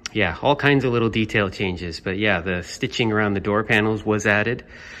 Yeah, all kinds of little detail changes. But yeah, the stitching around the door panels was added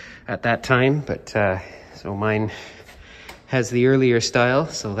at that time. But so mine has the earlier style,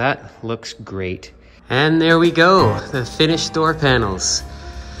 so that looks great. And there we go, the finished door panels.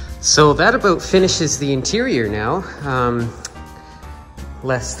 So that about finishes the interior now,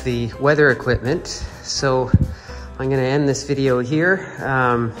 less the weather equipment. So I'm gonna end this video here.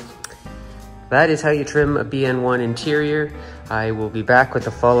 That is how you trim a BN1 interior. I will be back with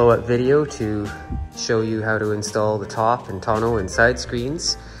a follow-up video to show you how to install the top and tonneau and side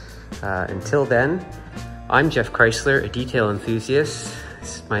screens. Until then, I'm Geoff Chrysler, a detail enthusiast.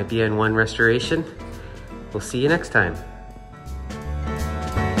 This is my BN1 restoration. We'll see you next time.